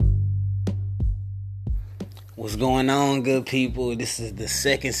What's going on, good people? This is the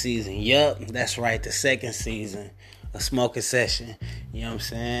second season. Yup, that's right, the second season. A smoking session. You know what I'm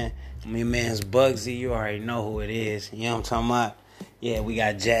saying? My man's Bugsy. You already know who it is. You know what I'm talking about? Yeah, we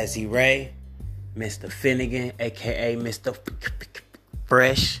got Jazzy Ray, Mr. Finnegan, a.k.a. Mr.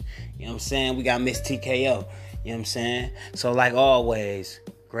 Fresh. You know what I'm saying? We got Miss TKO. You know what I'm saying? So like always,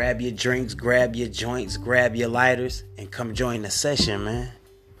 grab your drinks, grab your joints, grab your lighters, and come join the session, man.